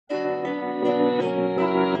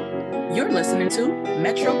You're listening to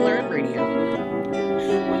Metro Blurred Radio.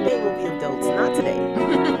 One day we'll be adults, not today.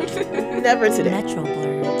 Never today. Metro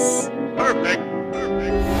Blurreds. Perfect.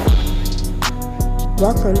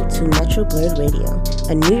 Welcome to Metro Blurred Radio,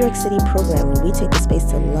 a New York City program where we take the space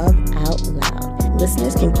to love out loud.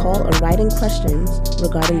 Listeners can call or write in questions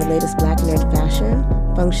regarding the latest Black nerd fashion,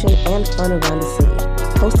 function, and fun around the city.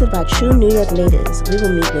 Hosted by true New York natives, we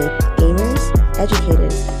will meet with gamers,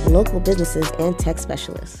 educators, local businesses, and tech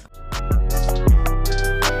specialists.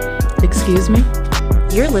 Excuse me?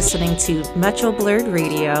 You're listening to Metro Blurred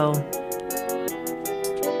Radio.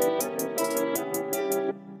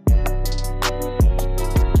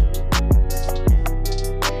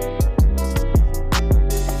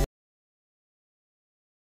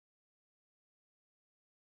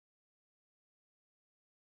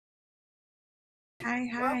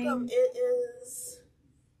 Hi. Welcome. It is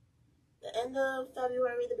the end of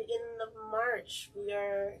February, the beginning of March.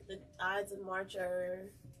 The odds of March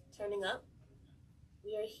are turning up.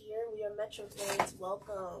 We are here. We are Metro Blurreds.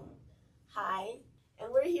 Welcome. Hi.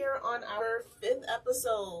 And we're here on our 5th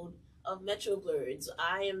episode of Metro Blurreds.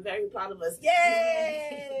 I am very proud of us.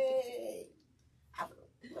 Yay!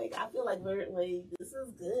 I feel like this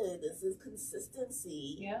is good. This is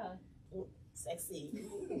consistency. Yeah. Sexy.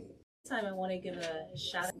 Time I want to give a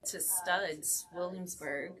shout out to Studs,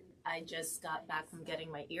 Williamsburg. I just got back from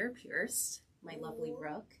getting my ear pierced, my lovely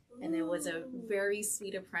Rook. And there was a very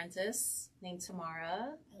sweet apprentice named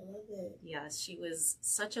Tamara. I love it. Yes, she was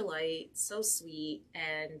such a light, so sweet,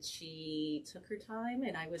 and she took her time,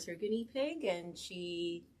 and I was her guinea pig, and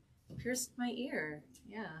she pierced my ear.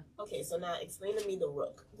 Yeah. Okay, so now explain to me the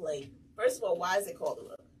Rook. First of all, why is it called the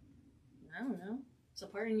Rook? I don't know. It's a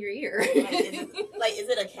part in your ear. Is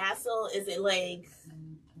it a castle? Is it like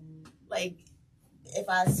if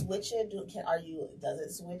I switch it, does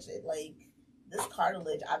it switch it? This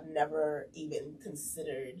cartilage, I've never even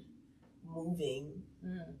considered moving,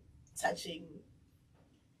 touching,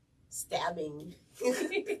 stabbing.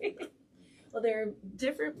 Well, there are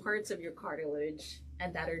different parts of your cartilage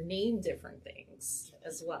and that are named different things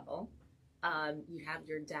as well. You have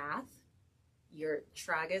your dath, your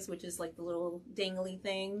tragus, which is like the little dangly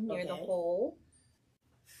thing near the hole.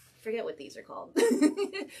 Forget what these are called.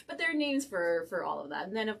 But there are names for all of that.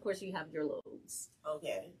 And then, of course, you have your lobes.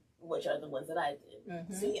 Okay. Which are the ones that I did.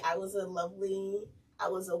 Mm-hmm. See, I was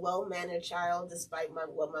a well-mannered child, despite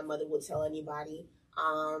what my mother would tell anybody.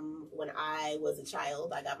 When I was a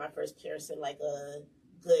child, I got my first piercing like a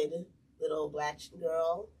good little Black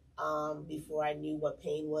girl. Before I knew what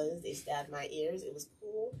pain was, they stabbed my ears. It was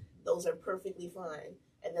cool. Those are perfectly fine.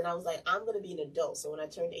 And then I was like, I'm going to be an adult. So when I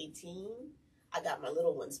turned 18, I got my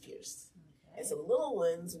little ones pierced. Okay. And so the little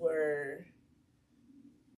ones were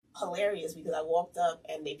hilarious because I walked up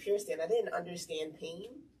and they pierced it and I didn't understand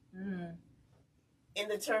pain. In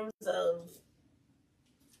the terms of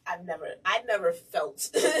I'd never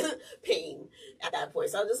felt pain at that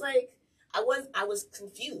point. So I was just like, I was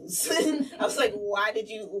confused. I was like, why did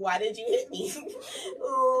you hit me?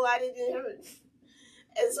 Why did you hurt?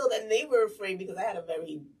 And so then they were afraid because I had a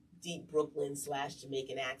very deep Brooklyn /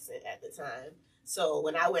 Jamaican accent at the time. So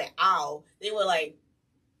when I went, ow, they were like,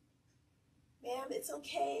 ma'am, it's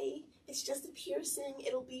okay. It's just a piercing.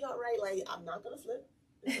 It'll be all right. I'm not going to flip.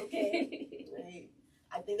 It's okay.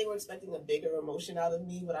 I think they were expecting a bigger emotion out of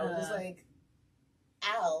me, but I was just like,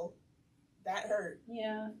 ow, that hurt.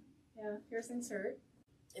 Yeah, piercings hurt.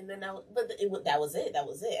 And then that was it.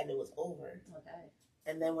 And it was over. Okay.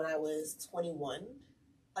 And then when I was 21,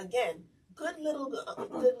 again, good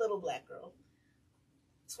little Black girl.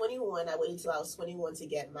 21, I waited till I was 21 to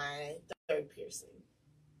get my third piercing.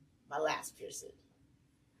 My last piercing.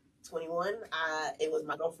 21, it was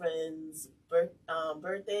my girlfriend's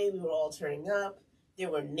birthday. We were all turning up. There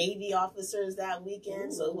were Navy officers that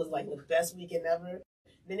weekend, so it was like the best weekend ever.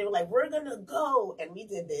 Then they were like, we're going to go. And we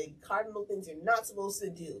did the cardinal things you're not supposed to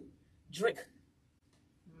do. Drink.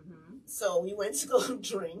 Mm-hmm. So we went to go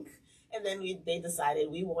drink. And then they decided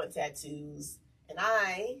we want tattoos. And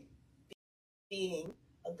I, being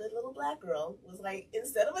a good little Black girl, was like,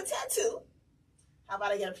 instead of a tattoo, how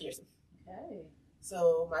about I get a piercing? Okay.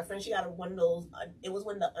 So my friend, she got one of those. It was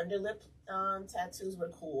when the underlip tattoos were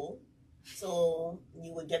cool. So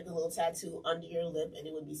you would get the little tattoo under your lip, and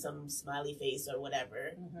it would be some smiley face or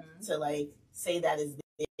whatever to say that is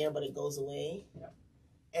there, but it goes away. Yeah.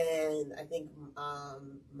 And I think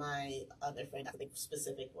my other friend, I think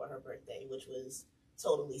specific for her birthday, which was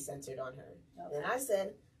totally centered on her. Okay. And I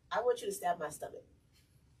said, I want you to stab my stomach.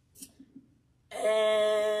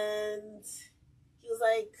 And he was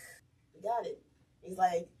like, we got it. He's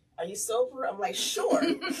like, Are you sober? I'm like, sure.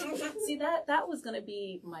 See, that was going to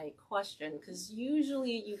be my question, because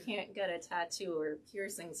usually you can't get a tattoo or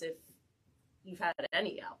piercings if you've had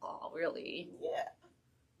any alcohol, really. Yeah.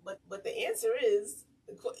 But the answer is,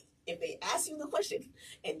 if they ask you the question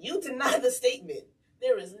and you deny the statement,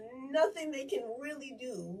 there is nothing they can really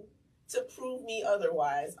do to prove me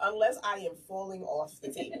otherwise unless I am falling off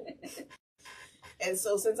the table. And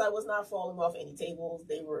so since I was not falling off any tables,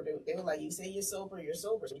 they were like, you say you're sober,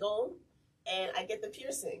 So go. And I get the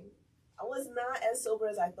piercing. I was not as sober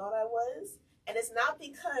as I thought I was. And it's not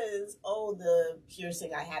because, the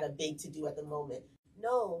piercing, I had a big to do at the moment.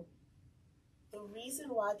 No. The reason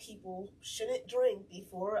why people shouldn't drink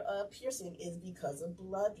before a piercing is because of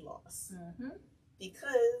blood loss. Mm-hmm.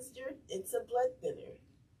 Because it's a blood thinner.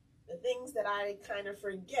 The things that I kind of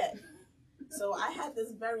forget. So I had this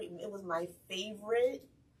it was my favorite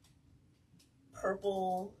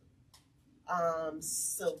purple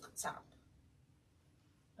silk top.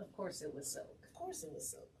 Of course it was silk. Of course it was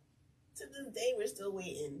silk. To this day, we're still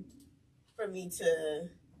waiting for me to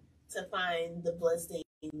find the blood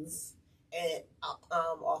stains and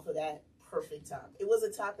off of that perfect top. It was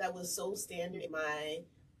a top that was so standard in my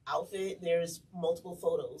outfit. There's multiple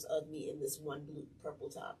photos of me in this one blue purple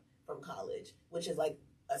top from college, which is like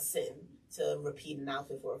a sin to repeat an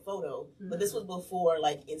outfit for a photo. Mm-hmm. But this was before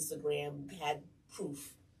like Instagram had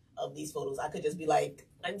proof of these photos. I could just be like,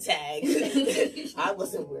 I'm tagged. I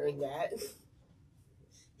wasn't wearing that.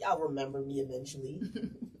 Y'all remember me eventually.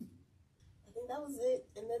 I think that was it.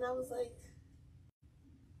 And then I was like,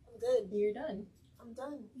 I'm good. You're done. I'm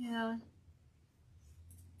done. Yeah.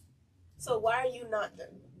 So why are you not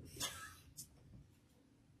done?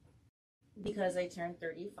 Because I turned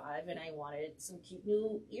 35 and I wanted some cute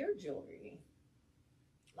new ear jewelry.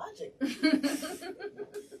 Logic. You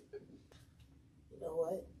know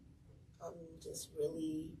what? I'm just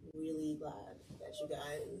really, really glad that you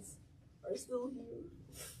guys are still here.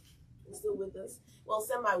 And still with us. Well,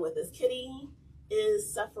 semi with us. Kitty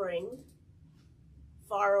is suffering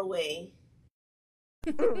far away.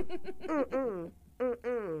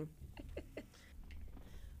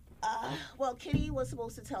 Well, Kitty was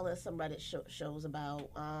supposed to tell us some Reddit shows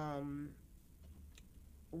about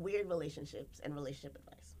weird relationships and relationship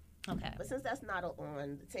advice. Okay. But since that's not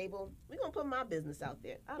on the table, we're going to put my business out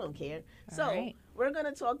there. I don't care. All so right. We're going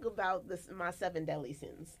to talk about my 7 deadly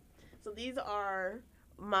sins. So these are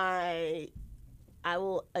I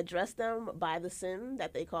will address them by the sin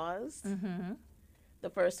that they caused. Mm-hmm. The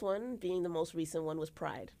first one being the most recent one was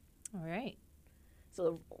pride. All right.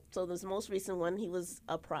 So this most recent one, he was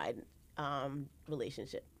a pride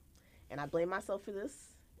relationship. And I blame myself for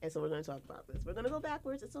this. And so we're going to talk about this. We're going to go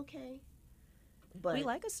backwards. It's okay. But We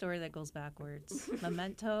like a story that goes backwards.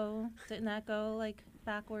 Memento, didn't that go like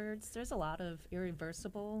backwards? There's a lot of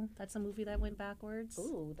Irreversible. That's a movie that went backwards.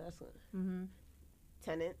 Ooh, that's one. Mm-hmm.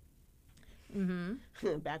 Tenet.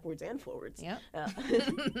 Mm-hmm. Backwards and forwards. Yep.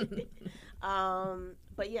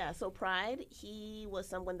 But yeah, so Pride, he was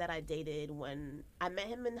someone that I dated when I met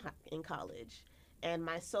him in college. And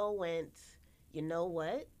my soul went, you know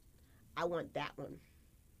what? I want that one.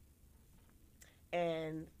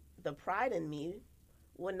 And the pride in me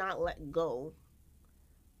would not let go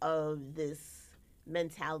of this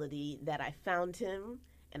mentality that I found him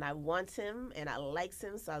and I want him and I likes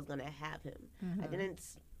him, so I was going to have him. Mm-hmm. I didn't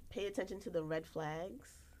pay attention to the red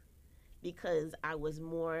flags because I was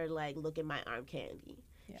more like, look at my arm candy.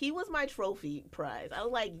 Yeah. He was my trophy prize. I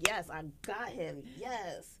was like, yes, I got him.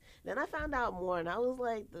 Yes. Then I found out more and I was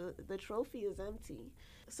like, the trophy is empty.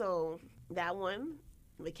 So that one,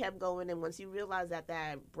 we kept going, and once you realize that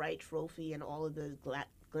bright trophy and all of the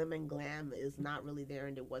glim and glam is not really there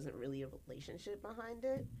and there wasn't really a relationship behind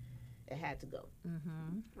it, it had to go.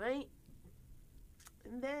 Mm-hmm. Right?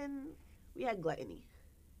 And then we had gluttony.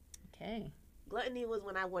 Okay. Gluttony was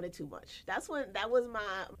when I wanted too much. That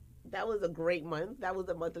was a great month. That was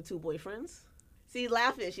the month of 2 boyfriends. She's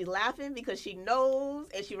laughing because she knows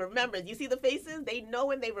and she remembers. You see the faces? They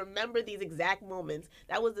know and they remember these exact moments.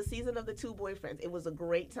 That was the season of the 2 boyfriends. It was a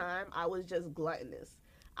great time. I was just gluttonous.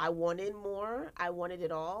 I wanted more. I wanted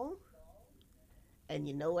it all. And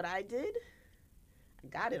you know what I did? I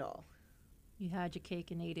got it all. You had your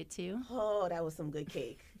cake and ate it too? Oh, that was some good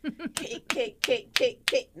cake.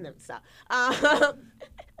 Cake. No, stop.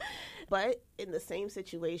 But in the same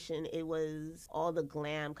situation, it was all the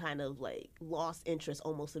glam kind of like lost interest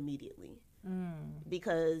almost immediately.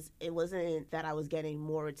 Because it wasn't that I was getting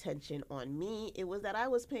more attention on me. It was that I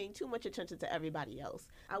was paying too much attention to everybody else.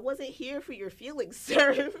 I wasn't here for your feelings,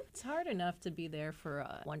 sir. It's hard enough to be there for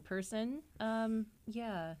one person.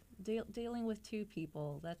 Dealing with 2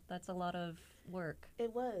 people, that's a lot of work.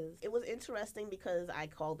 It was interesting because I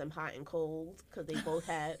called them hot and cold because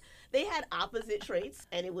they had opposite traits,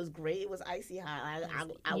 and it was great. It was icy hot.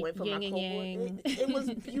 I went for Yin my and cold yang. It was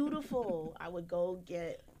beautiful. I would go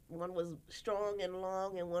get, one was strong and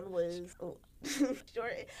long, and one was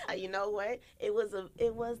short. You know what? It was a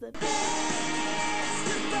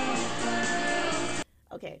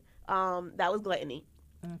okay. That was gluttony.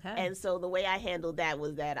 Okay. And so the way I handled that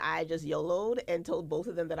was that I just YOLO'd and told both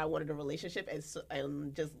of them that I wanted a relationship,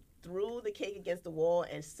 and just threw the cake against the wall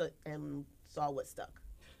and saw what stuck.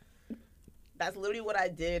 That's literally what I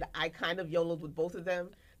did. I kind of YOLO'd with both of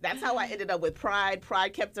them. That's how I ended up with Pride.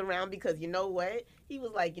 Pride kept around because you know what? He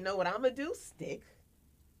was like, you know what I'm going to do? Stick.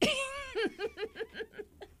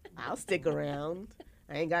 I'll stick around.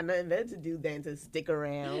 I ain't got nothing better to do than to stick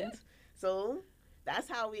around. So that's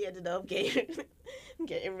how we ended up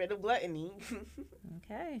getting rid of gluttony.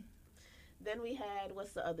 Okay. Then we had,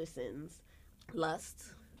 what's the other sins?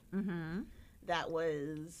 Lust. Mm-hmm. That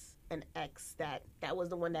was an ex that was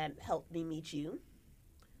the one that helped me meet you.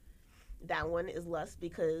 That one is lust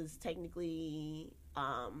because technically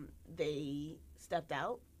they stepped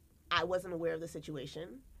out. I wasn't aware of the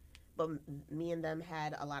situation, but me and them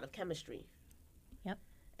had a lot of chemistry. Yep.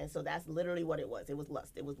 And so that's literally what it was. It was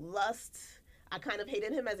lust. It was lust. I kind of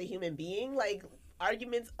hated him as a human being. Like,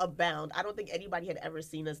 arguments abound. I don't think anybody had ever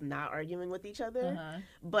seen us not arguing with each other. Uh-huh.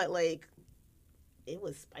 But, like, it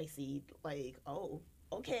was spicy. Like, oh,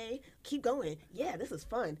 okay, keep going. Yeah, this is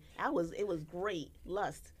fun. It was great.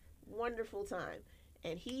 Lust. Wonderful time.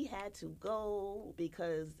 And he had to go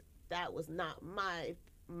because that was not my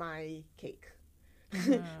cake.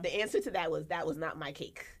 Mm-hmm. The answer to that was not my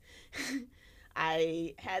cake.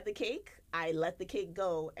 I had the cake, I let the cake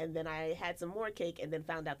go, and then I had some more cake, and then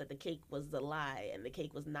found out that the cake was a lie, and the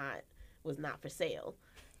cake was not for sale.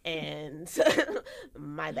 And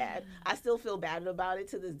my bad. I still feel bad about it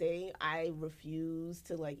to this day. I refuse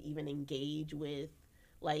to like even engage with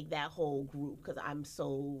like that whole group because I'm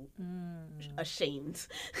so ashamed.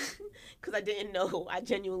 Because I didn't know. I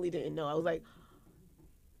genuinely didn't know. I was like,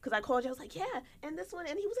 because I called you, I was like, yeah, and this one,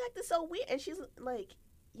 and he was acting so weird, and she's like,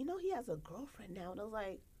 you know, he has a girlfriend now. And I was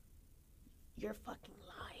like, you're fucking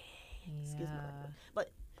lying. Yeah. Excuse my language. But,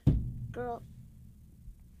 girl,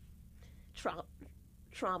 trauma.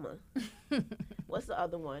 What's the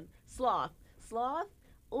other one? Sloth.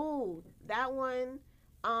 Ooh, that one,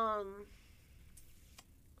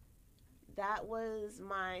 that was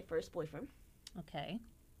my first boyfriend. Okay.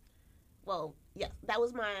 Well, yeah, that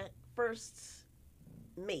was my first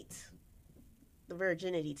mate. The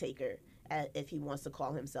virginity taker, if he wants to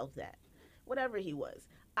call himself that. Whatever he was.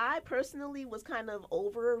 I personally was kind of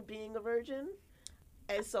over being a virgin,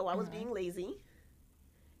 and so I was being lazy,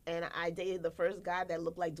 and I dated the first guy that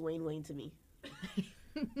looked like Dwayne Wayne to me.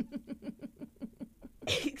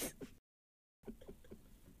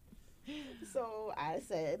 So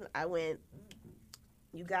I went,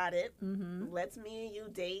 you got it. Mm-hmm. Let's me and you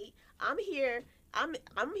date. I'm here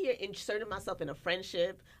inserting myself in a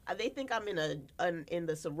friendship. They think I'm in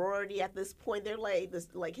the sorority at this point. They're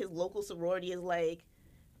like his local sorority is like,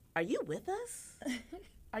 are you with us?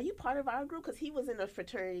 Are you part of our group? Because he was in a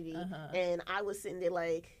fraternity, and I was sitting there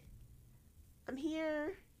like, I'm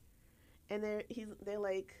here, and they're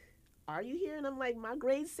like, are you here? And I'm like, my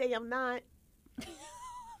grades say I'm not.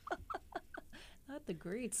 Not the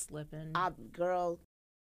grades slipping. Girl,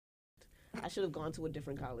 I should have gone to a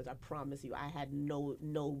different college. I promise you. I had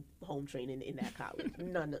no home training in that college.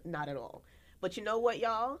 None, not at all. But you know what,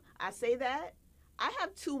 y'all? I say that. I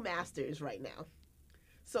have 2 masters right now.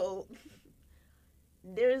 So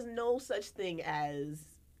there's no such thing as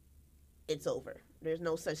it's over. There's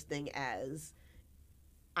no such thing as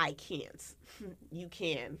I can't. You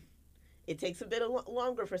can. It takes a bit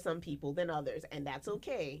longer for some people than others, and that's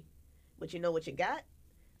okay. But you know what you got?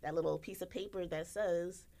 That little piece of paper that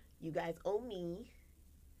says, you guys owe me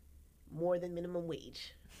more than minimum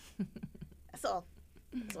wage. That's all.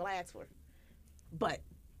 That's all I asked for. But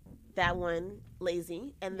that one,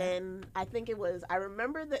 lazy. And then I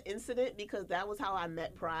remember the incident because that was how I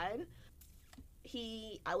met Pride.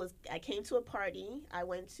 I came to a party. I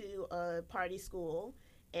went to a party school,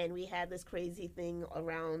 and we had this crazy thing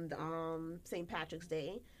around St. Patrick's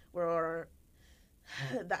Day where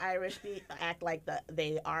the Irish act like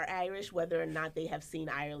they are Irish, whether or not they have seen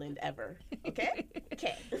Ireland ever. Okay?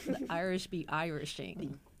 Okay. The Irish be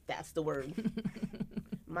Irishing. That's the word.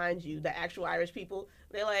 Mind you, the actual Irish people,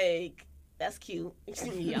 they're like, that's cute.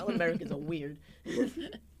 Y'all Americans are weird.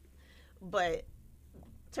 But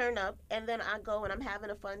turn up, and then I go, and I'm having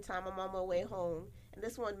a fun time. I'm on my way home, and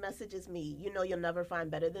this one messages me, you know you'll never find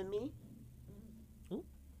better than me. Ooh.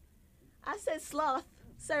 I said, Sloth,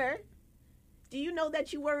 sir, do you know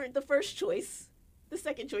that you weren't the first choice, the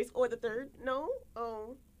second choice, or the third? No?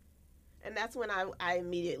 Oh. And that's when I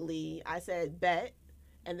immediately, I said, bet,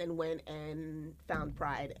 and then went and found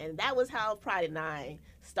Pride. And that was how Pride and I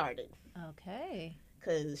started. Okay.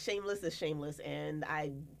 Because shameless is shameless, and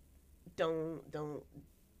I don't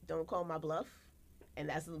call my bluff. And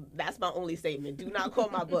that's my only statement. Do not call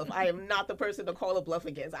my bluff. I am not the person to call a bluff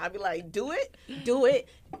against. I'd be like, do it.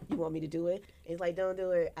 You want me to do it? And he's like, don't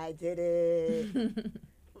do it. I did it.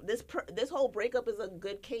 This whole breakup is a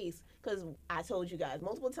good case because I told you guys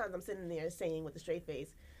multiple times. I'm sitting there saying with a straight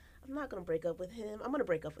face, I'm not gonna break up with him. I'm gonna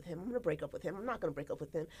break up with him. I'm gonna break up with him. I'm not gonna break up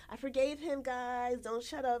with him. I forgave him, guys. Don't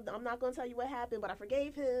shut up. I'm not gonna tell you what happened, but I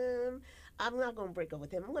forgave him. I'm not gonna break up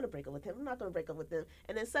with him. I'm gonna break up with him. I'm not gonna break up with him.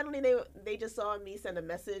 And then suddenly they just saw me send a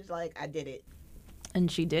message like, I did it.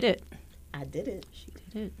 And she did it. I did it. She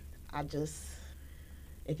did it.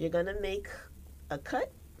 If you're gonna make a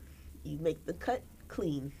cut, you make the cut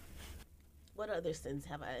clean. What other sins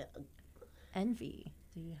have I? Envy.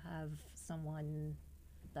 Do you have someone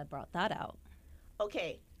that brought that out?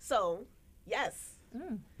 Okay, so yes.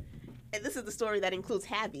 And this is the story that includes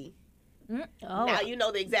Habby. Oh, Now you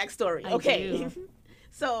know the exact story. I Okay. do.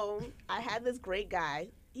 So I had this great guy.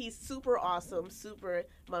 He's super awesome,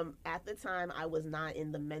 at the time, I was not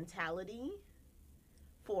in the mentality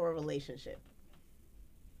for a relationship.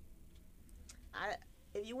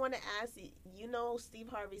 If you want to ask, Steve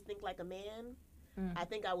Harvey's Think Like a Man. I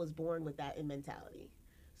think I was born with that in mentality.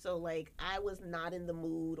 So like I was not in the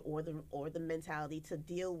mood or the mentality to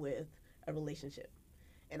deal with a relationship.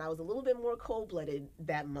 And I was a little bit more cold-blooded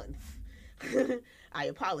that month. I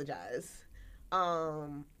apologize.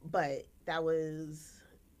 But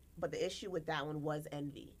the issue with that one was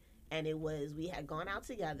envy. And we had gone out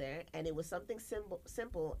together and it was something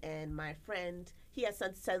simple. And my friend, he had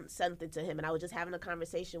sent something to him and I was just having a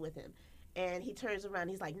conversation with him. And he turns around,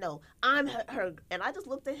 he's like, no, I'm her. And I just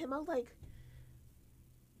looked at him, I was like,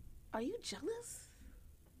 are you jealous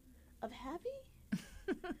of Habby?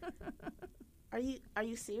 Are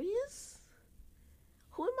you serious?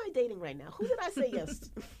 Who am I dating right now? Who did I say yes to?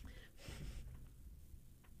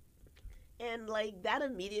 And like that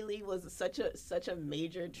immediately was such a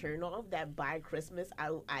major turnoff that by Christmas,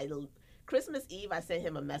 Christmas Eve, I sent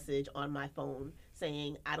him a message on my phone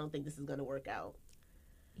saying, I don't think this is going to work out.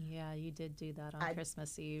 yeah, you did do that on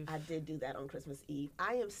Christmas Eve. I did do that on Christmas Eve.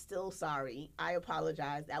 I am still sorry. I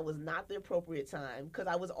apologize. That was not the appropriate time because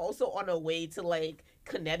I was also on a way to like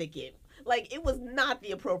Connecticut. Like it was not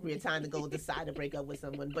the appropriate time to go decide to break up with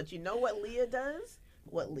someone. But you know what Leah does?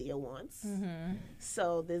 What Leah wants. Mm-hmm.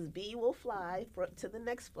 So this bee will fly to the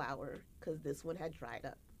next flower because this one had dried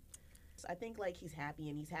up. So I think like he's happy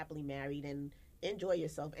and he's happily married and enjoy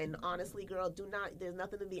yourself. And honestly, girl, there's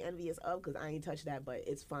nothing to be envious of because I ain't touched that, but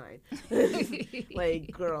it's fine.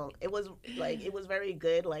 Like, girl, it was very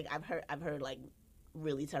good. Like I've heard like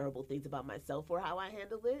really terrible things about myself for how I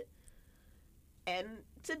handled it. And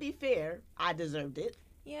to be fair, I deserved it.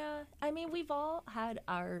 Yeah, I mean, we've all had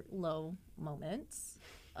our low moments.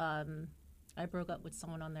 I broke up with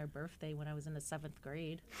someone on their birthday when I was in the 7th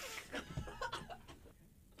grade.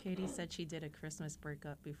 Katie said she did a Christmas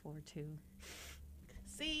breakup before, too.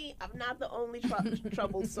 See, I'm not the only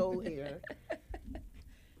troubled soul here.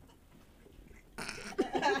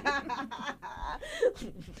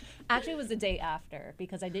 Actually, it was the day after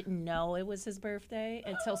because I didn't know it was his birthday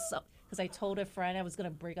until because I told a friend I was going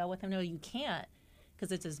to break up with him. No, you can't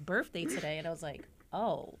because it's his birthday today. And I was like,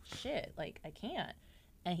 oh, shit, like, I can't.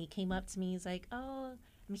 And he came up to me. He's like, oh,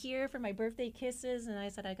 I'm here for my birthday kisses. And I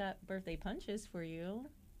said, I got birthday punches for you.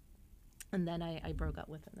 And then I broke up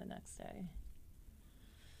with him the next day.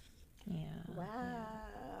 Yeah.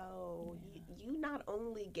 Wow. Yeah. You not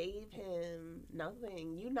only gave him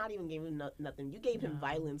nothing, you not even gave him nothing. You gave him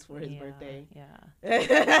violence for his birthday. Yeah.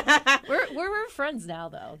 we're friends now,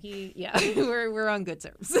 though. We're on good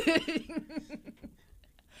terms.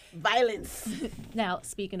 Violence. Now,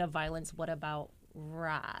 speaking of violence, what about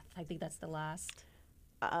wrath? I think that's the last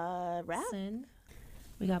wrath? sin.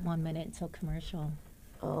 We got 1 minute until commercial.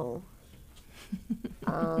 Oh.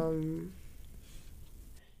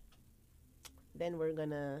 Then we're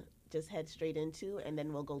gonna just head straight into, and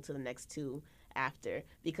then we'll go to the next two after.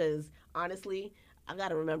 Because honestly, I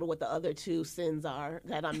gotta remember what the other two sins are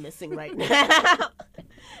that I'm missing right now.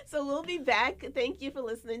 So we'll be back. Thank you for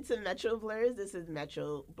listening to Metro Blurs. This is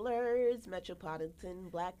Metro Blurs, Metropolitan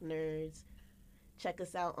Black Nerds. Check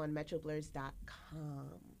us out on metroblurs.com.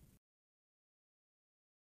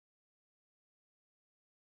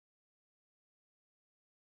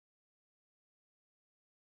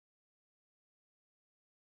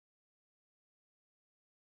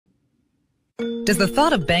 Does the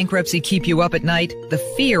thought of bankruptcy keep you up at night? The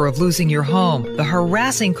fear of losing your home, the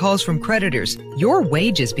harassing calls from creditors, your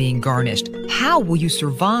wages being garnished. How will you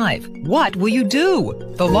survive? What will you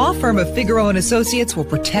do? The law firm of Figueroa and Associates will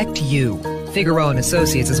protect you. Figueroa and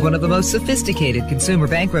Associates is one of the most sophisticated consumer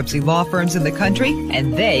bankruptcy law firms in the country,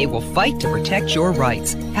 and they will fight to protect your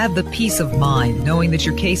rights. Have the peace of mind knowing that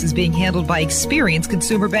your case is being handled by experienced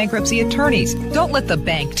consumer bankruptcy attorneys. Don't let the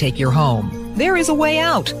bank take your home. There is a way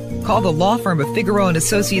out. Call the law firm of Figueroa and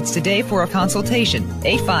Associates today for a consultation.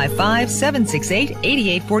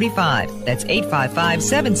 855-768-8845. That's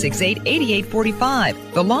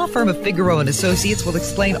 855-768-8845. The law firm of Figueroa and Associates will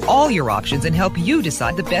explain all your options and help you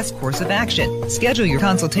decide the best course of action. Schedule your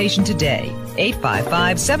consultation today.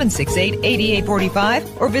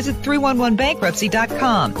 855-768-8845 or visit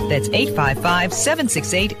 311bankruptcy.com. That's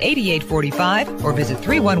 855-768-8845 or visit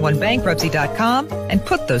 311bankruptcy.com and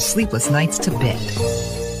put those sleepless nights to bed.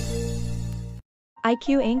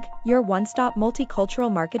 IQ Inc., your one-stop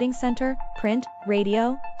multicultural marketing center, print,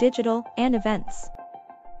 radio, digital, and events.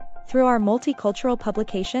 Through our multicultural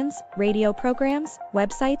publications, radio programs,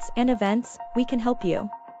 websites, and events, we can help you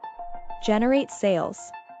generate sales,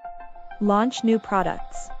 launch new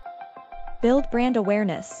products, build brand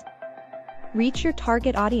awareness, reach your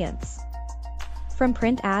target audience. From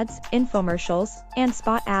print ads, infomercials, and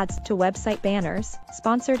spot ads to website banners,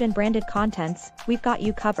 sponsored and branded contents, we've got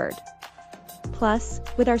you covered. Plus,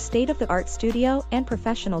 with our state-of-the-art studio and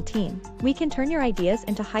professional team, we can turn your ideas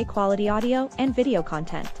into high-quality audio and video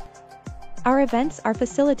content. Our events are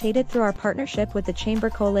facilitated through our partnership with the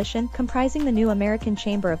Chamber Coalition, comprising the New American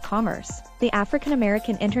Chamber of Commerce, the African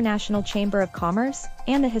American International Chamber of Commerce,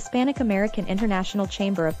 and the Hispanic American International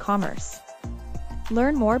Chamber of Commerce.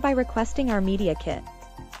 Learn more by requesting our media kit.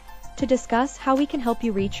 To discuss how we can help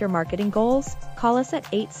you reach your marketing goals, call us at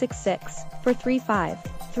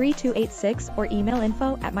 866-435-3286 or email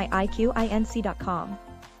info@myiqinc.com.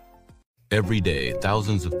 Every day,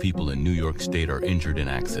 thousands of people in New York State are injured in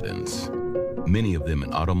accidents. Many of them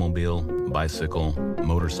in automobile, bicycle,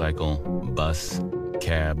 motorcycle, bus,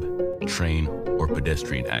 cab, train, or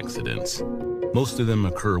pedestrian accidents. Most of them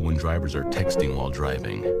occur when drivers are texting while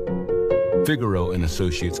driving. Figueroa and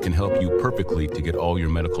Associates can help you perfectly to get all your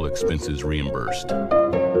medical expenses reimbursed.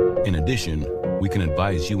 In addition, we can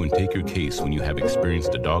advise you and take your case when you have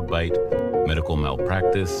experienced a dog bite, medical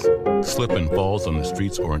malpractice, slip and falls on the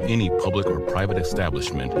streets or in any public or private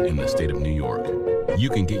establishment in the state of New York. You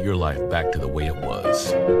can get your life back to the way it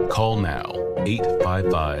was. Call now,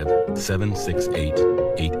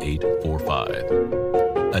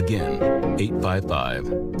 855-768-8845. Again,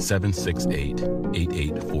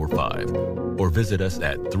 855-768-8845. Or visit us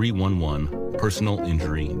at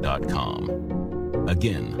 311personalinjury.com.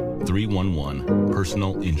 Again,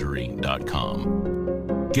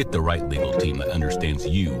 311personalinjury.com. Get the right legal team that understands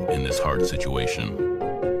you in this hard situation.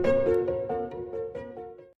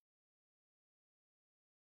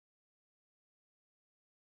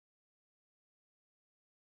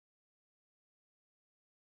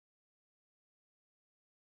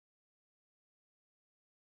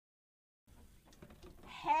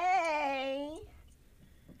 Hey,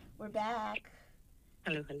 we're back.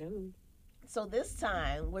 Hello, hello. So this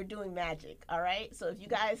time we're doing magic, all right? So if you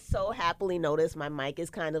guys so happily notice my mic is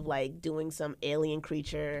kind of like doing some alien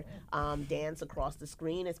creature dance across the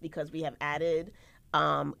screen, it's because we have added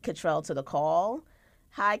Catrell to the call.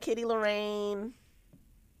 Hi, Kitty Lorraine.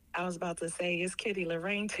 I was about to say, it's Kitty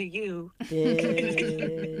Lorraine to you.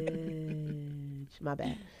 Bitch. My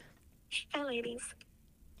bad. Hi, ladies.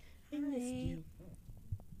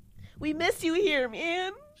 We miss you here,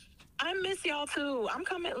 man. I miss y'all too. I'm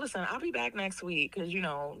coming. Listen, I'll be back next week because you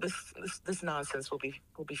know this nonsense will be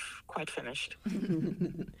quite finished.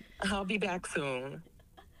 I'll be back soon.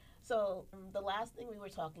 So the last thing we were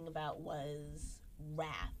talking about was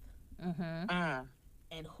wrath and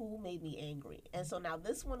who made me angry. And so now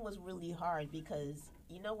this one was really hard because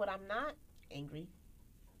you know what? I'm not angry.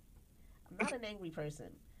 I'm not an angry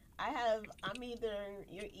person.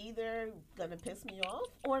 You're either gonna piss me off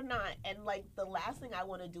or not. And like the last thing I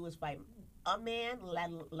want to do is fight a man,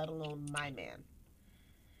 let alone my man.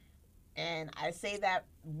 And I say that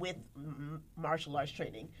with martial arts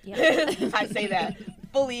training. Yep. I say that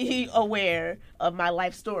fully aware of my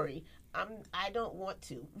life story. I don't want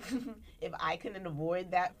to. If I can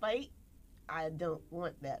avoid that fight, I don't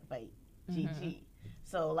want that fight. GG.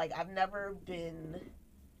 So like I've never been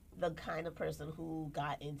the kind of person who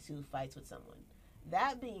got into fights with someone.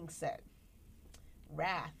 That being said,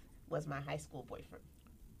 Wrath was my high school boyfriend.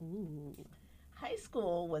 Ooh. High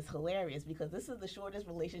school was hilarious because this is the shortest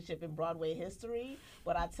relationship in Broadway history,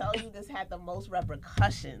 but I tell you, this had the most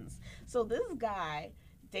repercussions. So this guy,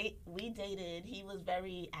 we dated. He was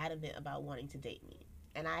very adamant about wanting to date me,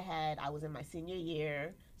 and I was in my senior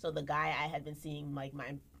year. So the guy I had been seeing, like,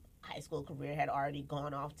 my high school career had already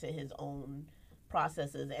gone off to his own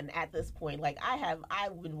processes, and at this point, like,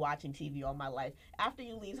 I've been watching TV all my life. After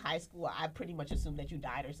you leave high school, I pretty much assume that you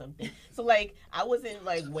died or something. So, like, I wasn't,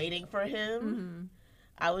 like, waiting for him. Mm-hmm.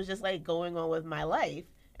 I was just, like, going on with my life.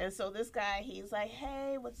 And so this guy, he's like,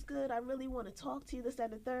 hey, what's good? I really want to talk to you, this,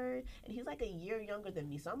 that, and the third. And he's like a year younger than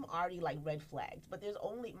me, so I'm already, like, red flagged. But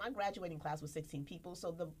my graduating class was 16 people,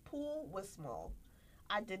 so the pool was small.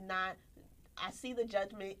 I see the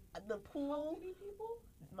judgment. The pool. How many people?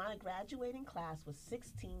 My graduating class was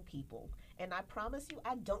 16 people. And I promise you,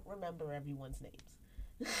 I don't remember everyone's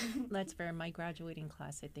names. That's fair. My graduating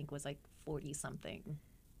class, I think, was like 40-something.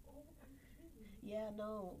 Yeah,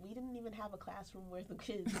 no, we didn't even have a classroom worth of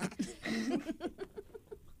kids.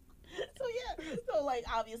 So like,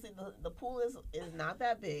 obviously, the pool is not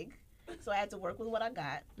that big. So I had to work with what I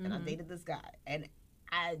got, and I dated this guy. And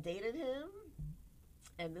I dated him,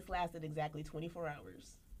 and this lasted exactly 24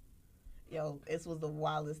 hours. Yo, this was the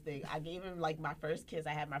wildest thing. I gave him, like, my first kiss.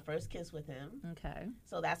 I had my first kiss with him. Okay.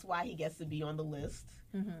 So that's why he gets to be on the list.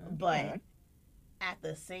 Mm-hmm. But at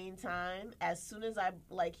the same time, as soon as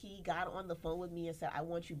he got on the phone with me and said, I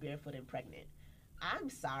want you barefoot and pregnant. I'm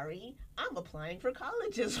sorry. I'm applying for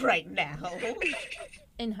colleges right now.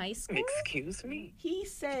 In high school? Excuse me? He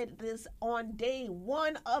said this on day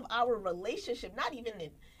one of our relationship, not even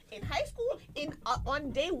in high school.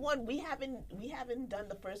 On day one, we haven't done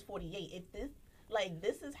the first 48. If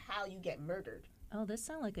this is how you get murdered. Oh, this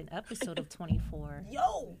sounds like an episode of 24.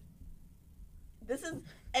 Yo, this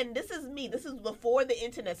is me. This is before the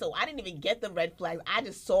internet, so I didn't even get the red flag. I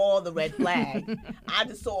just saw the red flag. I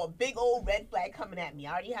just saw a big old red flag coming at me.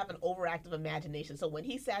 I already have an overactive imagination. So when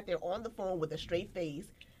he sat there on the phone with a straight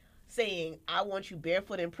face, saying, "I want you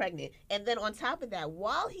barefoot and pregnant," and then on top of that,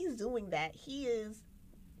 while he's doing that, he is,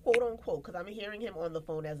 quote unquote, because I'm hearing him on the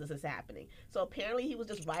phone as this is happening. So apparently he was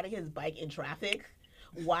just riding his bike in traffic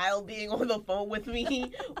while being on the phone with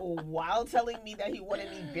me, while telling me that he wanted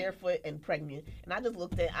me barefoot and pregnant. And I just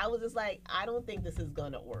looked at it. I was just like, I don't think this is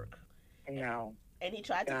going to work. No. And he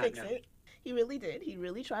tried to fix it. He really did. He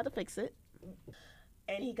really tried to fix it.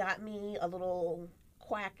 And he got me a little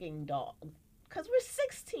quacking dog. Because we're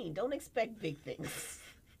 16. Don't expect big things.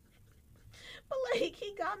 But, like,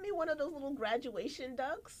 he got me one of those little graduation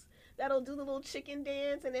ducks that'll do the little chicken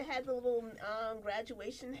dance, and it had the little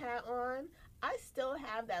graduation hat on. I still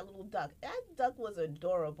have that little duck. That duck was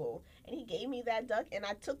adorable. And he gave me that duck, and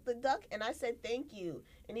I took the duck, and I said, thank you.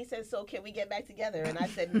 And he said, so can we get back together? And I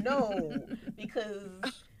said, no, because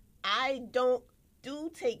I don't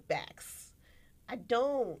do take backs. I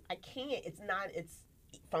can't. It's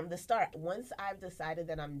from the start. Once I've decided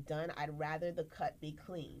that I'm done, I'd rather the cut be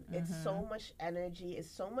clean. Mm-hmm. It's so much energy.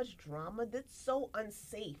 It's so much drama. That's so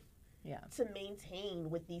unsafe to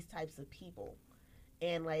maintain with these types of people.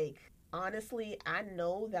 And, like, honestly, I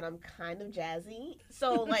know that I'm kind of jazzy.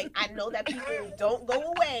 So, like, I know that people don't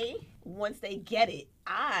go away once they get it.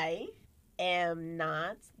 I am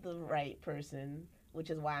not the right person, which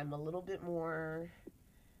is why I'm a little bit more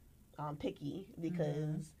picky,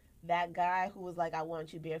 because that guy who was like, I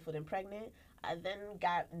want you barefoot and pregnant, I then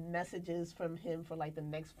got messages from him for, like, the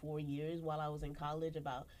next 4 years while I was in college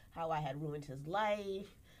about how I had ruined his life,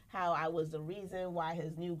 how I was the reason why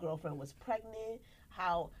his new girlfriend was pregnant,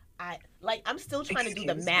 how I'm still trying to do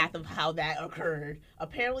the math of how that occurred.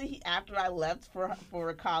 Apparently, after I left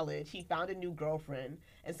for college, he found a new girlfriend.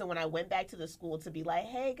 And so when I went back to the school to be like,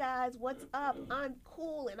 hey, guys, what's up? I'm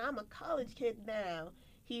cool, and I'm a college kid now.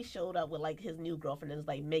 He showed up with, like, his new girlfriend and was,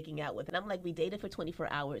 like, making out with. And I'm like, we dated for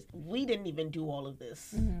 24 hours. We didn't even do all of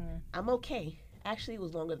this. Mm-hmm. I'm okay. Actually, it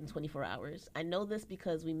was longer than 24 hours. I know this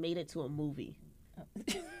because we made it to a movie.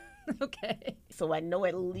 Okay. So I know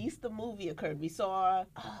at least the movie occurred. We saw,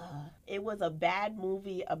 it was a bad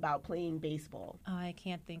movie about playing baseball. Oh, I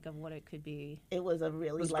can't think of what it could be. It was a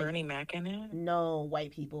really, was like, Bernie Mac in it? No,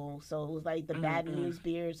 white people. So it was like the Bad News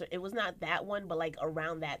Bears. It was not that one, but, like,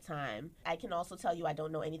 around that time. I can also tell you I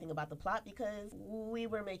don't know anything about the plot because we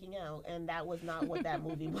were making out, and that was not what that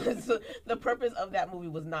movie was. The purpose of that movie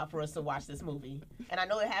was not for us to watch this movie. And I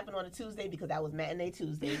know it happened on a Tuesday because that was Matinee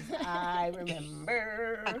Tuesdays. I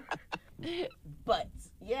remember. But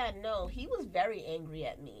yeah, no, he was very angry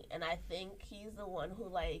at me, and I think he's the one who,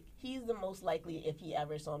 like, he's the most likely, if he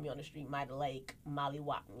ever saw me on the street, might, like,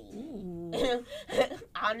 mollywop me.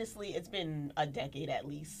 honestly, it's been a decade at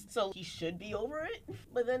least. So he should be over it.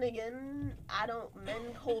 But then again,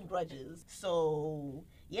 men hold grudges. So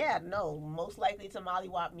yeah, no, most likely to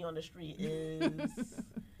mollywop me on the street is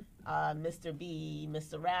Mr. B,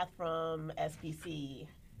 Mr. Wrath from SPC.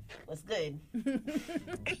 What's good?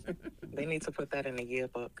 They need to put that in the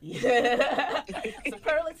yearbook. Yeah.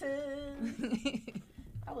 Superlatives.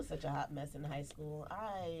 I was such a hot mess in high school.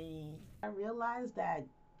 I realized that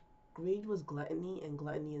greed was gluttony and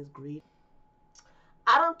gluttony is greed.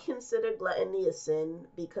 I don't consider gluttony a sin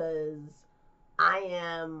because I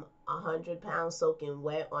am 100 pounds soaking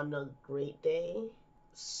wet on a great day.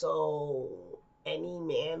 So any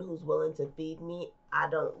man who's willing to feed me, I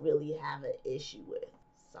don't really have an issue with.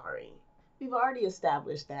 Sorry. We've already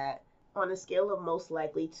established that on a scale of most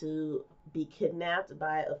likely to be kidnapped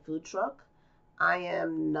by a food truck, I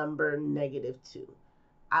am number -2.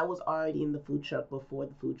 I was already in the food truck before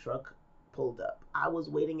the food truck pulled up. I was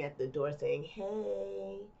waiting at the door saying,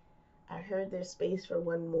 hey, I heard there's space for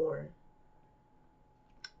one more.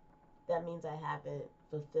 That means I haven't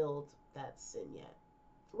fulfilled that sin yet.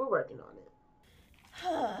 We're working on it.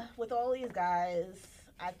 With all these guys,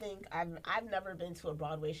 I think I've never been to a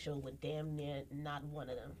Broadway show with damn near not one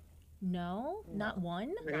of them. No, not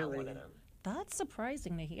one? Really? Not one of them. That's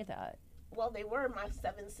surprising to hear that. Well, they were my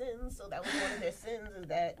 7 sins, so that was one of their sins, is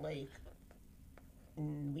that, like,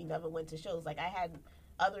 we never went to shows. Like, I had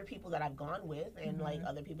other people that I've gone with, and, like,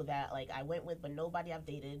 other people that, like, I went with, but nobody I've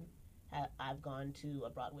dated I've gone to a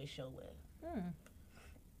Broadway show with.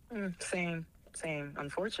 Same,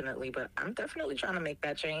 unfortunately, but I'm definitely trying to make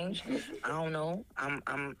that change. I don't know.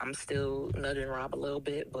 I'm still nudging Rob a little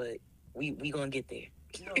bit, but we gonna get there.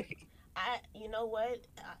 No, you know what?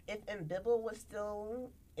 If Mbibble was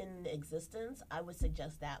still in existence, I would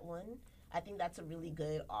suggest that one. I think that's a really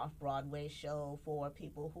good off-Broadway show for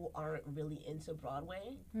people who aren't really into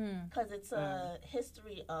Broadway, because it's a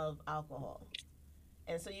history of alcohol,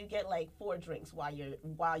 and so you get like 4 drinks while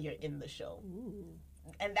you're in the show. Ooh.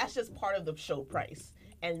 And that's just part of the show price,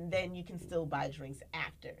 and then you can still buy drinks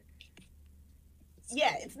after.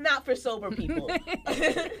 Yeah, it's not for sober people.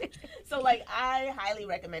 So, like, I highly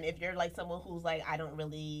recommend, if you're, like, someone who's, like, I don't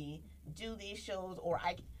really do these shows, or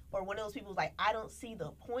one of those people who's, like, I don't see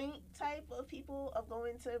the point type of people of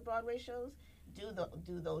going to Broadway shows, do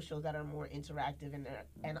those shows that are more interactive,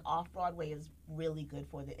 and Off-Broadway is really good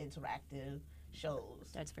for the interactive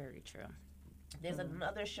shows. That's very true. There's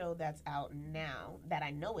another show that's out now that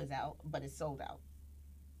I know is out, but it's sold out.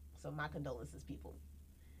 So my condolences, people.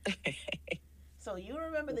 So you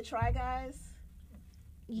remember the Try Guys?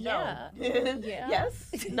 Yeah. No. Yeah.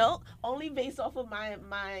 Yes. No. Only based off of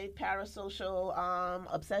my parasocial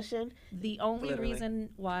obsession. The only Literally. reason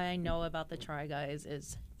why I know about the Try Guys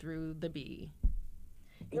is through the Bee.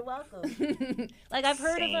 You're welcome. Like, I've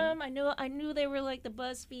heard of Same. them. I knew they were like the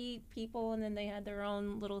BuzzFeed people, and then they had their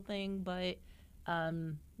own little thing. But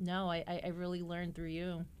no, I really learned through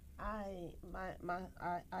you. I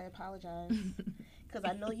apologize because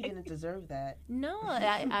I know you didn't deserve that. No,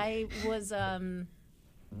 I was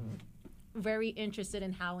very interested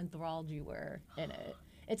in how enthralled you were in it.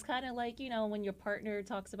 It's kind of like, when your partner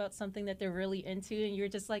talks about something that they're really into and you're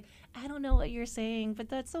just like, I don't know what you're saying, but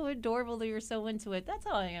that's so adorable that you're so into it. That's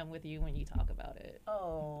how I am with you when you talk about it.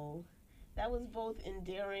 Oh, that was both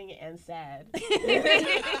endearing and sad.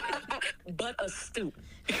 But astute.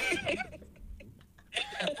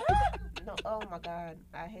 No, oh my God,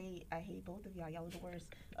 I hate both of y'all. Y'all are the worst.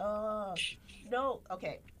 No,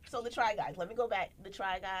 okay. So the Try Guys. Let me go back. The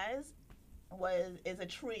Try Guys is a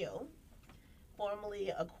trio, formerly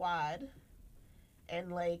a quad,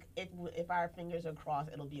 and like if our fingers are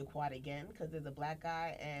crossed, it'll be a quad again because there's a black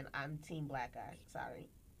guy and I'm team black guy. Sorry,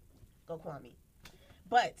 go Kwame.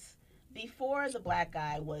 But before the black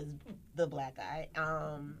guy was the black guy,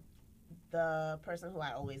 the person who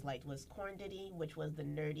I always liked was Corn Diddy, which was the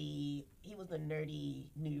nerdy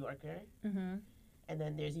New Yorker. Mm-hmm. And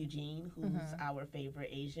then there's Eugene, who's our favorite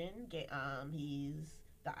Asian. He's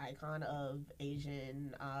the icon of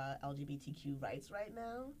Asian LGBTQ rights right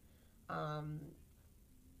now.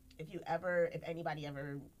 If anybody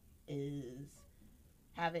ever is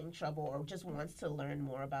having trouble or just wants to learn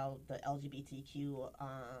more about the LGBTQ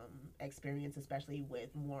experience, especially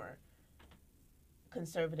with more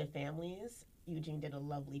conservative families, Eugene did a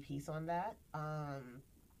lovely piece on that.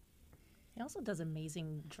 He also does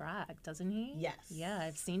amazing drag, doesn't he? Yes. Yeah,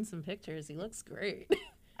 I've seen some pictures. He looks great.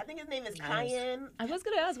 I think his name is Nice. Cayenne. I was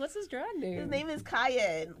going to ask, what's his drag name? His name is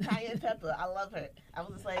Cayenne Pepper. I love her. I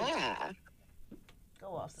was just like,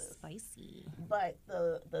 go off, sis. Spicy. But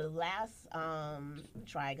the last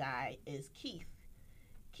Try Guy is Keith.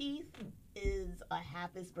 Keith is a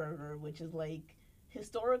Happisburger, which is like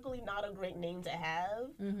historically not a great name to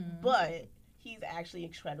have, but he's actually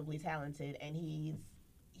incredibly talented, and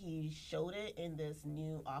he showed it in this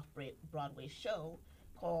new off-Broadway show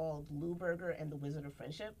called Lou Berger and the Wizard of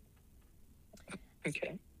Friendship.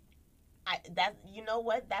 Okay. You know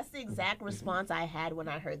what? That's the exact response I had when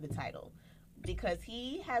I heard the title, because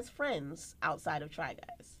he has friends outside of Try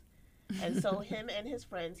Guys. And so him and his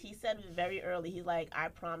friends, he said very early, he's like, I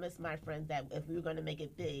promised my friends that if we were going to make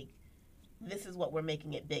it big, this is what we're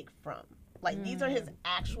making it big from. Like, these are his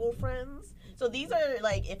actual friends. So these are,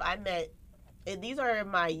 like, these are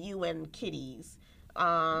my you and Kitties.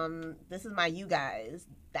 This is my you guys.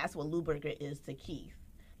 That's what Lou Berger is to Keith.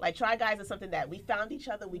 Like, Try Guys is something that we found each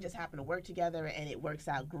other, we just happen to work together, and it works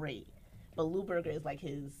out great. But Lou Berger is like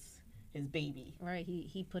his baby. Right,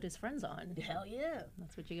 he put his friends on. Hell yeah.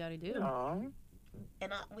 That's what you got to do. Aww.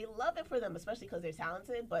 And we love it for them, especially because they're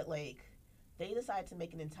talented, but, like, they decided to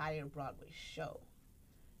make an entire Broadway show,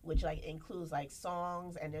 which, like, includes, like,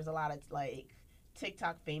 songs, and there's a lot of, like,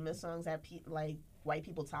 TikTok famous songs that, like, white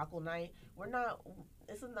people talk all night.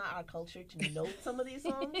 This is not our culture to know some of these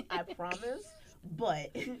songs, I promise,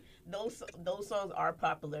 but those songs are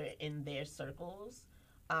popular in their circles.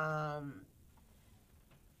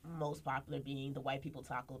 Most popular being the White People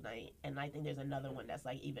Talk All Night, and I think there's another one that's,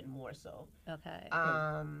 like, even more so. Okay.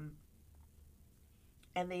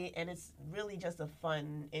 And it's really just a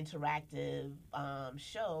fun, interactive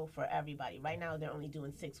show for everybody. Right now, they're only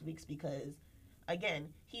doing 6 weeks because, again,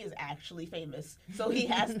 he is actually famous, so he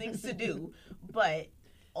has things to do. But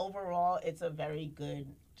overall, it's a very good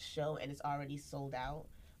show, and it's already sold out.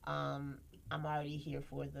 I'm already here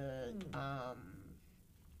for the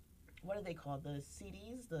what are they called? The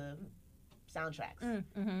CDs, the soundtracks.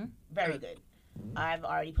 Very good. I've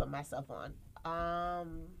already put myself on.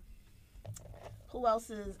 Who else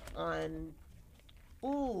is on?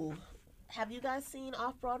 Ooh, have you guys seen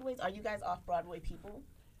Off-Broadways? Are you guys Off-Broadway people?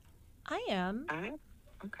 I am.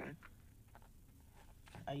 Okay.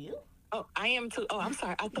 Are you? Oh, I am too. Oh, I'm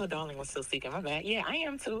sorry. I thought Darling was still speaking. My bad. Yeah, I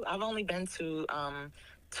am too. I've only been to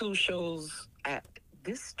 2 shows at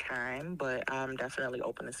this time, but I'm definitely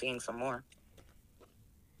open to seeing some more.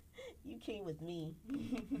 You came with me.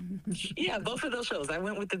 Yeah, both of those shows. I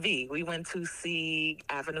went with the V. We went to see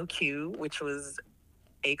Avenue Q, which was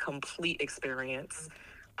a complete experience.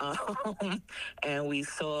 And we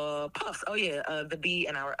saw Puffs. Oh, yeah, the B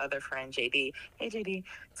and our other friend, JD. Hey, JD,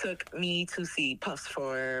 took me to see Puffs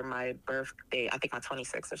for my birthday. I think my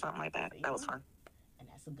 26th or something like that. That was fun. And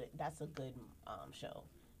that's a good show.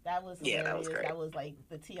 That was hilarious. Yeah, that was great. That was like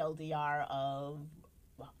the TLDR of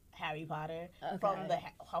Harry Potter from the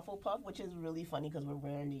Hufflepuff, which is really funny because we're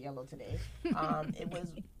wearing the yellow today. It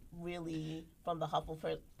was really from the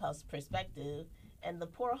Hufflepuff's perspective, and the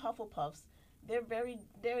poor Hufflepuffs, they're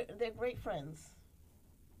great friends.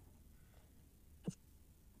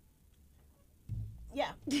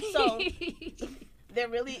 Yeah, so they're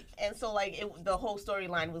really, and so like the whole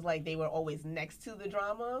storyline was like they were always next to the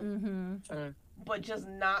drama. But just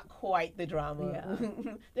not quite the drama. Yeah.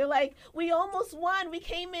 They're like, we almost won. We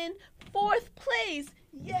came in 4th place.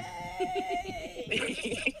 Yay!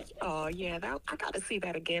 Oh, yeah. I got to see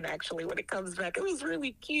that again, actually, when it comes back. It was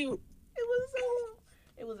really cute.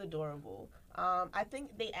 It was adorable. I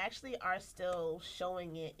think they actually are still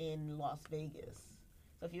showing it in Las Vegas.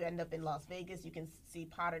 So if you end up in Las Vegas, you can see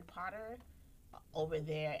Potter over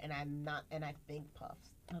there, and I think Puffs.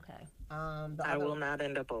 Okay. I will not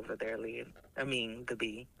end up over there, Lee. I mean, the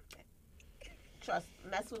B. Trust,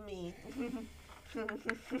 mess with me.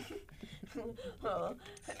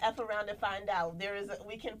 F around and find out.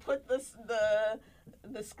 We can put the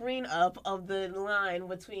screen up of the line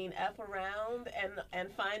between F around and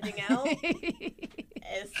finding out.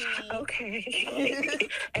 And see. Okay.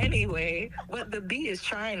 Anyway, what the B is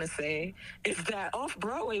trying to say is that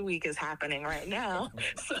Off-Broadway week is happening right now.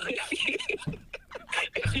 So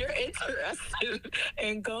if you're interested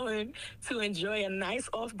in going to enjoy a nice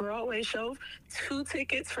Off-Broadway show, 2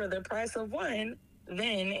 tickets for the price of 1,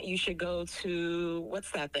 then you should go to,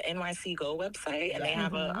 the NYC Go website, and they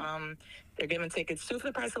have they're giving tickets 2 for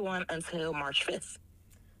the price of 1 until March 5th.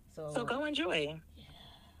 So go enjoy.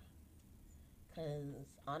 Because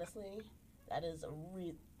honestly, that is a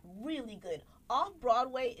really good.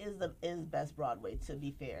 Off-Broadway is best Broadway, to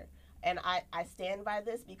be fair. And I stand by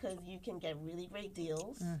this because you can get really great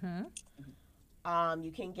deals.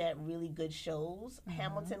 You can get really good shows.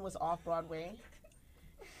 Hamilton was Off-Broadway.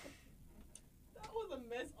 That was a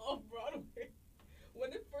mess Off-Broadway.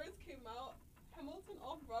 When it first came out, Hamilton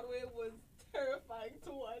Off-Broadway was terrifying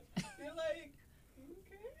to watch. You're like,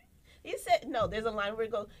 okay. He said, no, there's a line where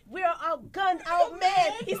it goes, we're outgunned,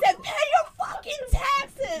 outmanned. He said, pay your fucking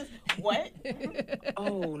taxes. What?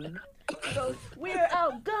 Oh, no. He goes, we're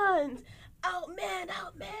outgunned, outmanned,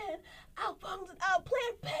 outpumped,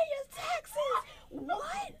 outplanned, pay your taxes.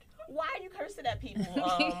 What? Why are you cursing at people,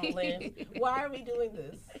 Lynn? Why are we doing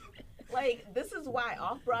this? Like, this is why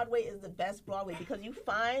Off-Broadway is the best Broadway, because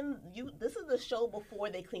this is the show before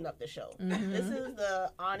they clean up the show. Mm-hmm. This is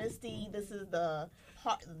the honesty, this is the,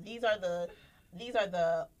 these are the, they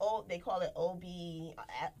call it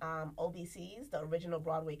OBCs, the original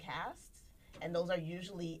Broadway cast, and those are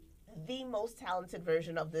usually the most talented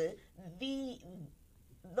version of the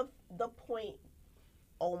point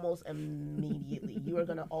almost immediately. You are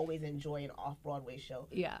going to always enjoy an Off-Broadway show.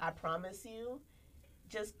 Yeah. I promise you.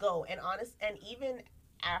 Just go. And even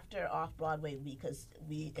after Off-Broadway week, because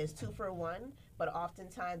it's 2 for 1, but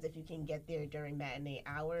oftentimes if you can get there during matinee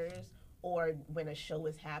hours or when a show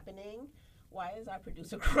is happening, why is our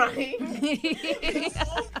producer crying?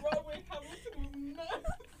 Off-Broadway Hamilton was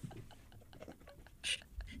nuts.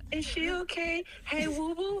 Is she okay? Hey,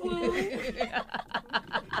 woo, woo, woo.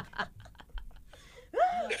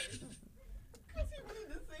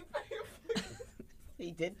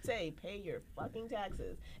 He did say, pay your fucking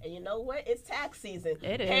taxes. And you know what? It's tax season.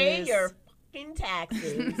 Pay your fucking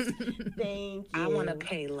taxes. Thank you. I want to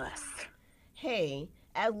pay less. Hey,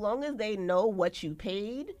 as long as they know what you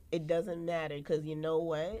paid, it doesn't matter. Because you know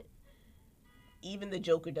what? Even the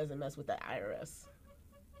Joker doesn't mess with the IRS.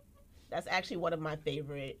 That's actually one of my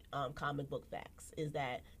favorite comic book facts, is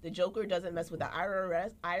that the Joker doesn't mess with the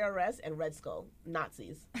IRS and Red Skull,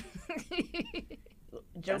 Nazis.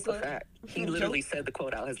 That's a fact. He literally said the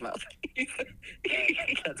quote out his mouth.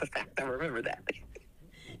 That's a fact. I remember that.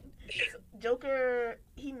 Joker,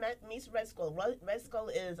 he meets Red Skull. Red Skull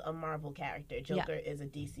is a Marvel character. Joker is a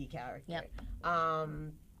DC character. Yep.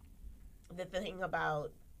 The thing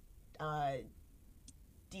about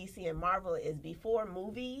DC and Marvel is before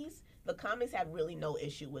movies, the comics had really no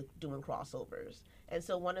issue with doing crossovers. And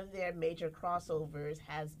so one of their major crossovers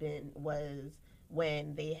was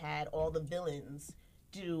when they had all the villains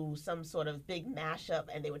do some sort of big mashup,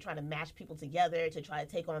 and they were trying to mash people together to try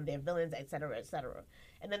to take on their villains, et cetera, et cetera.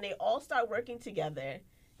 And then they all start working together,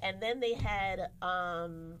 and then they had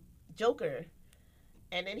Joker,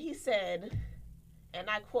 and then he said, and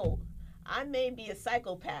I quote, "I may be a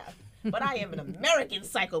psychopath, but I am an American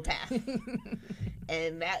psychopath."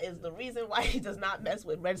 And that is the reason why he does not mess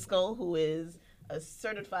with Red Skull, who is a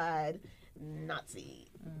certified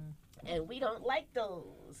Nazi. And we don't like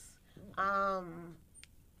those.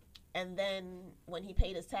 And then when he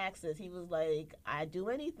paid his taxes, he was like, I do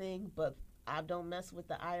anything, but I don't mess with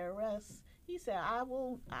the IRS. He said, I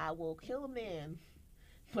will kill a man,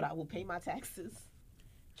 but I will pay my taxes.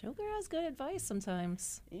 Joker has good advice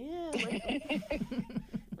sometimes. Yeah.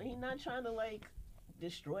 When he's not trying to, like,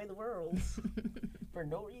 destroy the world for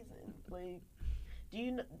no reason. Like, do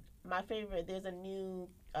you know, my favorite, there's a new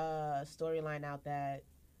storyline out that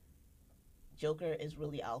Joker is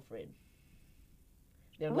really Alfred.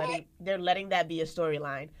 They're letting that be a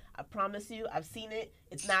storyline. I promise you, I've seen it.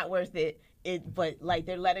 It's not worth it. But like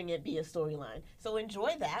they're letting it be a storyline. So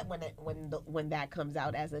enjoy that when that comes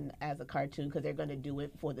out as a cartoon, because they're going to do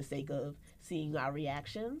it for the sake of seeing our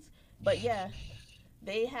reactions. But yeah,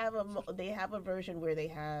 they have a version where they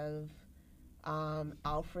have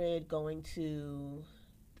Alfred going to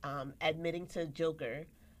admitting to Joker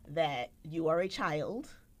that you are a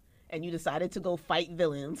child and you decided to go fight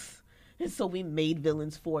villains. And so we made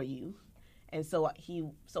villains for you. And so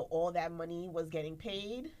all that money was getting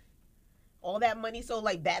paid. All that money, so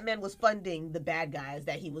like Batman was funding the bad guys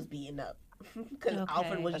that he was beating up. Because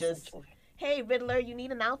Alfred was just, hey, Riddler, you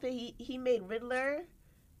need an outfit? He made Riddler,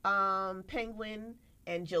 Penguin,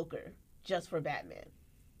 and Joker just for Batman.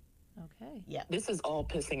 Okay. Yeah. This is all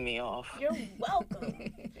pissing me off. You're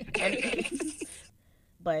welcome.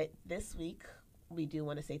 But this week, we do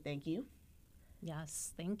want to say thank you.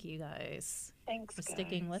 Yes, thank you guys. Thanks for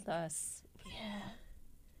sticking with us. Yeah.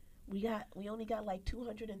 We only got like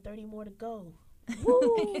 230 more to go.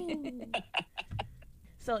 Woo!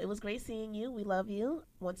 So it was great seeing you. We love you.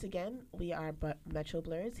 Once again, we are Metro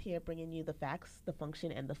Blurs here bringing you the facts, the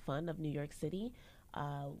function, and the fun of New York City.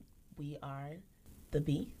 We are the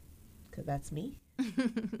B, because that's me.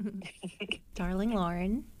 Darling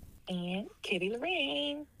Lauren. And Kitty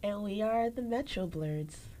Lorraine. And we are the Metro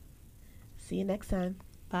Blurs. See you next time.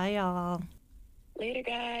 Bye, y'all. Later,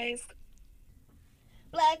 guys.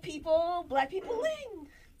 Black people ling.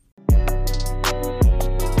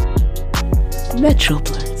 Metro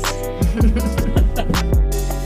Blurs.